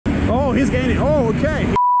Oh, he's gaining. Oh,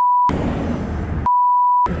 okay.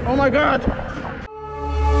 Oh my god.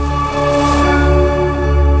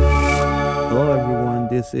 Hello everyone,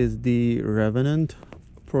 this is the Revenant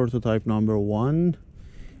prototype number 1,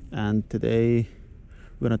 and today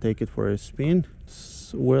we're gonna take it for a spin.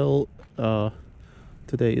 Well,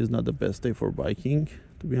 today is not the best day for biking,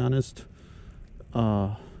 to be honest.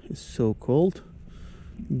 It's so cold,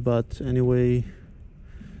 but anyway,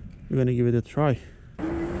 we're gonna give it a try.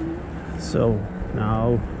 So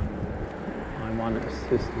now I'm on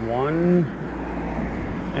assist 1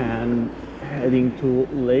 and heading to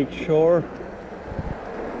Lakeshore.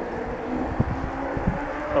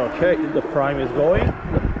 Okay, the prime is going.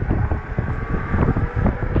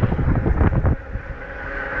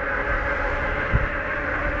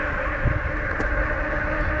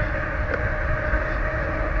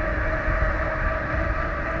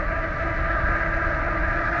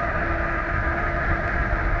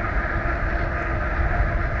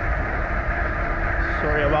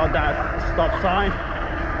 Sorry about that stop sign.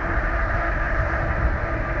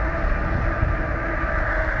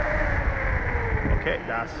 Okay,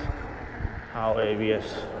 that's how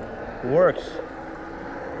ABS works.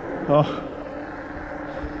 Oh.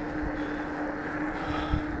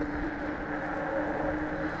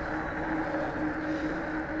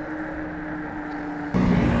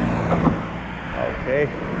 Okay,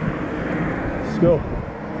 let's go.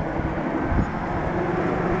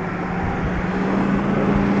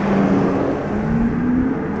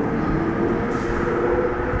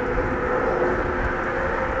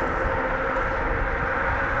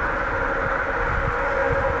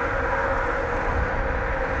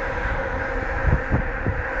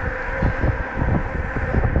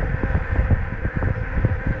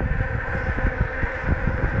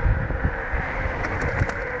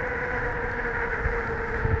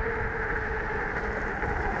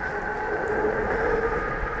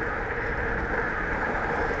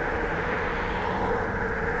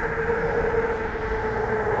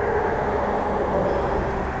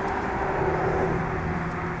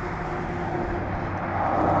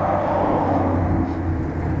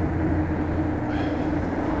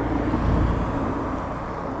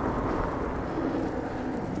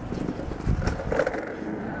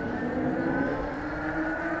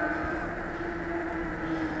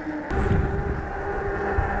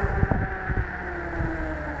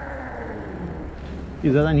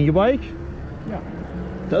 Is that an e-bike? Yeah.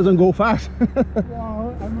 Doesn't go fast.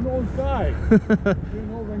 Well, I'm an old guy. You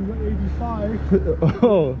know, when you're 85,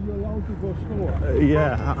 Oh. you're allowed to go slower.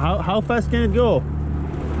 Yeah. How fast can it go?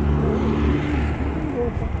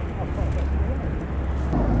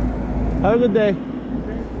 Have a good day.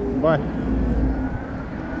 Bye.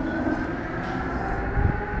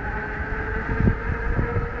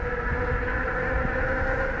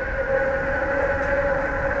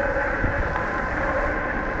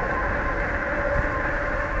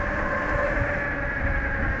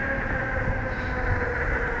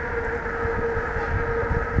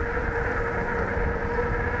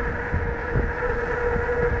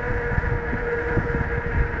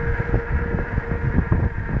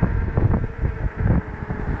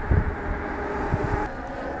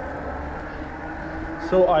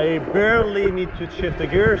 So I barely need to shift the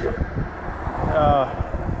gears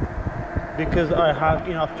because I have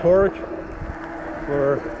enough torque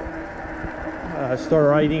for start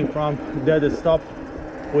riding from dead stop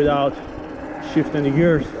without shifting the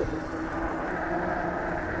gears.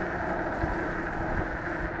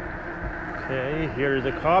 Okay, here is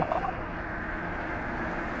the cop.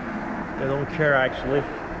 They don't care actually,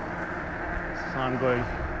 so I'm going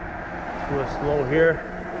too slow here.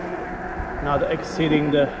 Not exceeding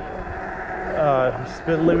the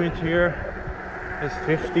speed limit here is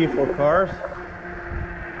 50 for cars.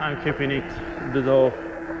 I'm keeping it below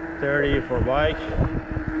 30 for bike,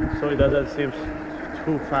 so it doesn't seem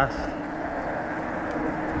too fast.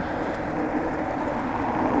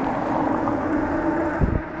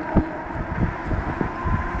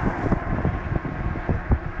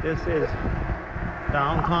 This is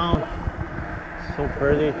downtown, so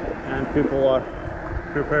pretty, and people are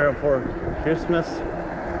preparing for Christmas.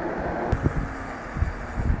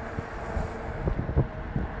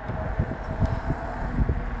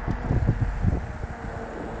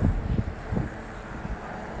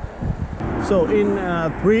 So in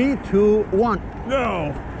 3, 2, 1,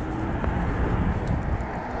 go!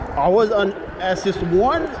 I was on assist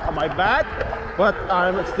 1, my bad, but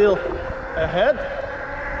I'm still ahead.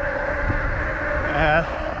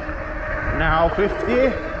 Now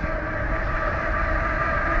 50.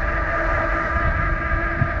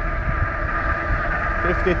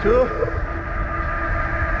 52,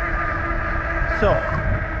 So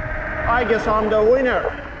I guess I'm the winner.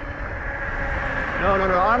 No,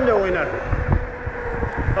 I'm the winner.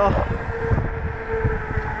 Oh.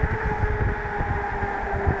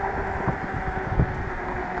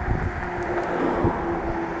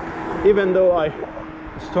 Even though I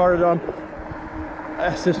started on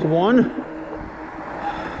assist 1,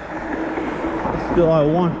 still I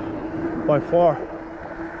won by far.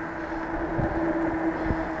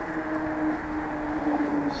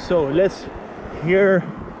 So let's hear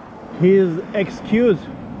his excuse.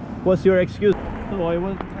 What's your excuse? So I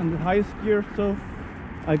was on the highest gear, so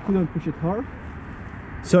I couldn't push it hard.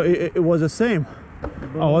 So it was the same.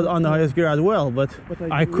 I was on the highest gear as well, but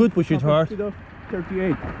I could push it hard.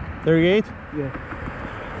 38. 38? Yeah.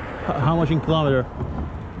 How much in kilometer?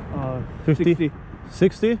 50?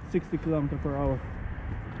 60? 60 kilometers per hour.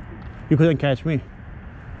 You couldn't catch me.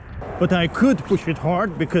 But I could push it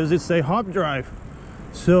hard because it's a hop drive.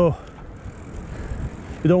 So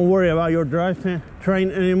you don't worry about your drive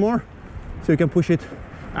train anymore. So you can push it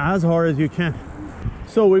as hard as you can.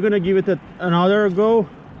 So we're gonna give it another go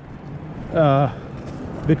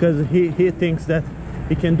because he thinks that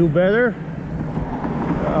he can do better.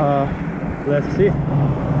 Let's see.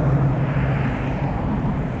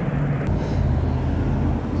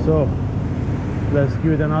 So let's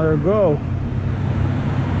give it another go.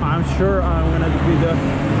 I'm sure I'm gonna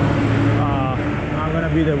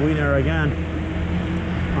be the winner again.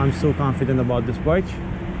 I'm so confident about this bike.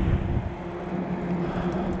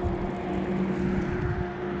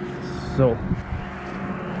 So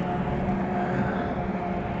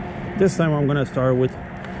this time I'm gonna start with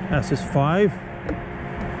assist 5,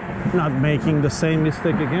 not making the same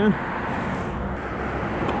mistake again.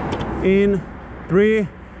 In 3,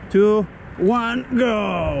 2, 1,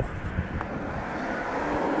 go.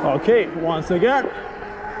 Okay, once again.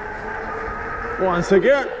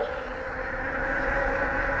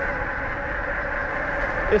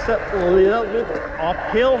 It's a little bit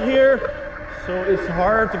uphill here, so it's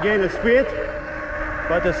hard to gain the speed,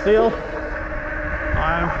 but still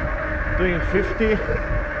I'm doing 50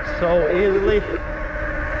 so easily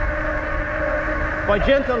by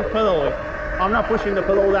gentle pedaling. I'm not pushing the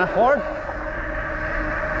pedal that hard.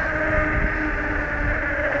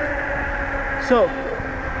 So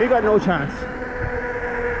he got no chance.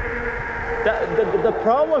 The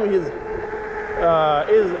problem is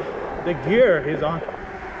the gear he's on.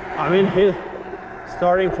 I mean, he's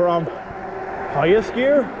starting from highest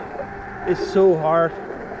gear. It's so hard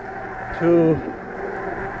to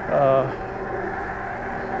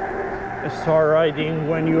start riding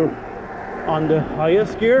when you're on the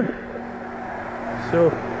highest gear.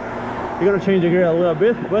 So you're gonna change the gear a little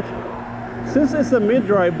bit, but since it's a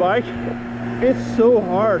mid-drive bike, it's so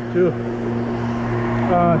hard to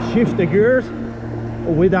shift the gears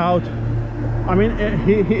without, I mean,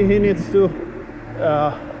 he needs to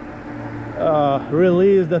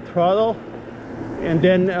release the throttle and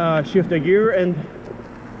then shift the gear and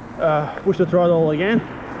push the throttle again.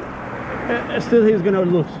 And still he's gonna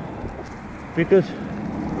lose because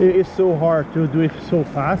it's so hard to do it so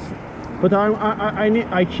fast. But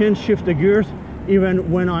I can shift the gears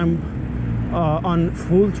even when I'm on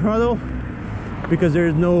full throttle, because there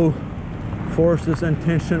is no forces and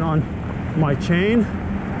tension on my chain,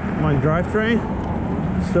 my drivetrain.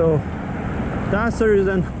 So that's the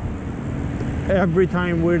reason every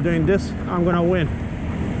time we're doing this, I'm gonna win.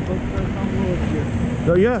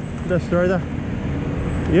 So yeah, let's try that.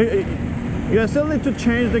 You still need to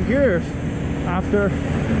change the gears after.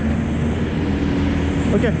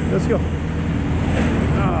 Okay, let's go.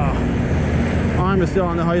 I'm still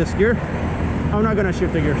on the highest gear. I'm not gonna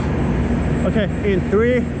shift the gears. Okay, in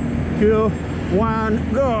 3, 2,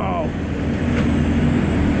 1, go.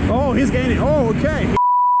 Oh, he's gaining. Oh, okay.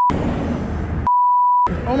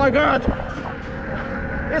 Oh my God.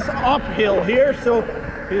 It's uphill here, so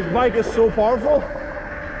his bike is so powerful.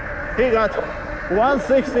 He got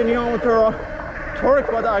 160 Nm torque,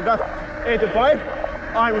 but I got 85.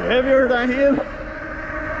 I'm heavier than him.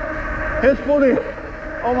 He's fully,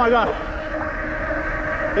 oh my God.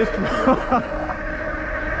 It's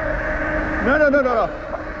no.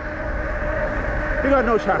 He got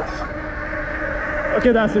no chance.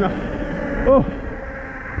 Okay, that's enough. Oh.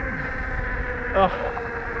 Oh.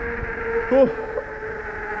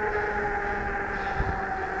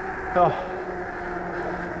 Oh.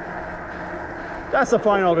 That's the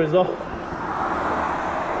final result.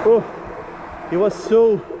 Oh. He was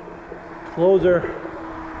so closer,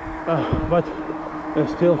 but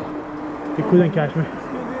still he couldn't catch me.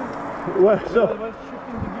 Well, so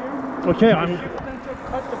okay, I'm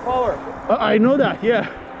cut the power. I know that, yeah,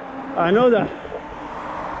 I know that.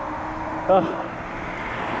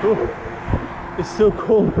 Ooh, it's so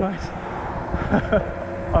cold, guys.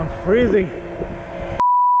 I'm freezing.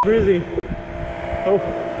 Freezing. Oh.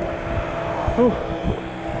 Oh.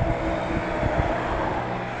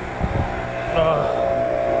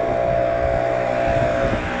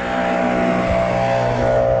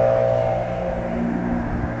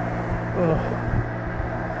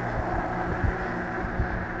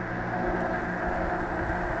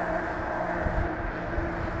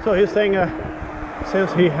 So he's saying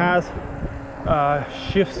since he has a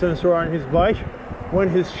shift sensor on his bike, when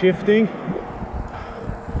he's shifting,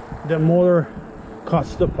 the motor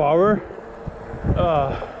cuts the power,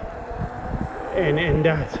 and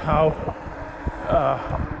that's how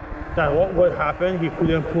what happened. He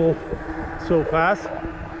couldn't pull so fast.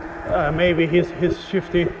 Maybe he's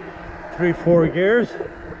shifting 3-4 gears,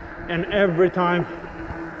 and every time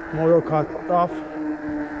motor cut off.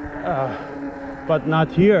 But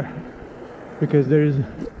not here, because there is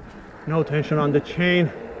no tension on the chain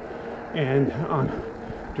and on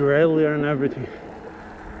derailleur and everything.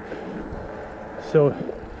 So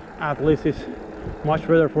at least it's much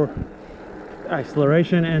better for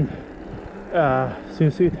acceleration, and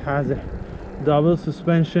since it has a double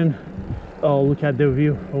suspension. Oh, look at the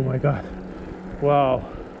view. Oh my god, wow,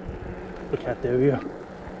 look at the view.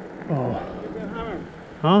 Oh, Give me a hammer.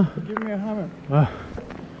 huh? Give me a hammer.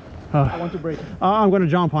 I want to brake. I'm gonna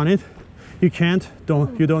jump on it. You can't.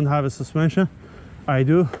 You don't have a suspension. I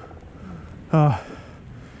do.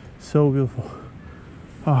 So beautiful.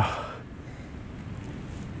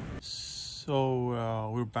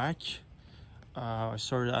 So we're back. I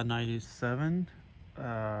started at 97%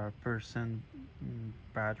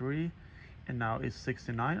 battery, and now it's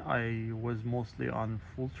 69. I was mostly on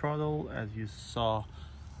full throttle, as you saw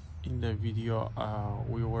in the video.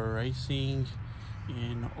 We were racing,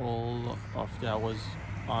 and all of that was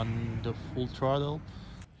on the full throttle.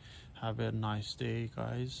 Have a nice day,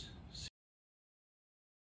 guys.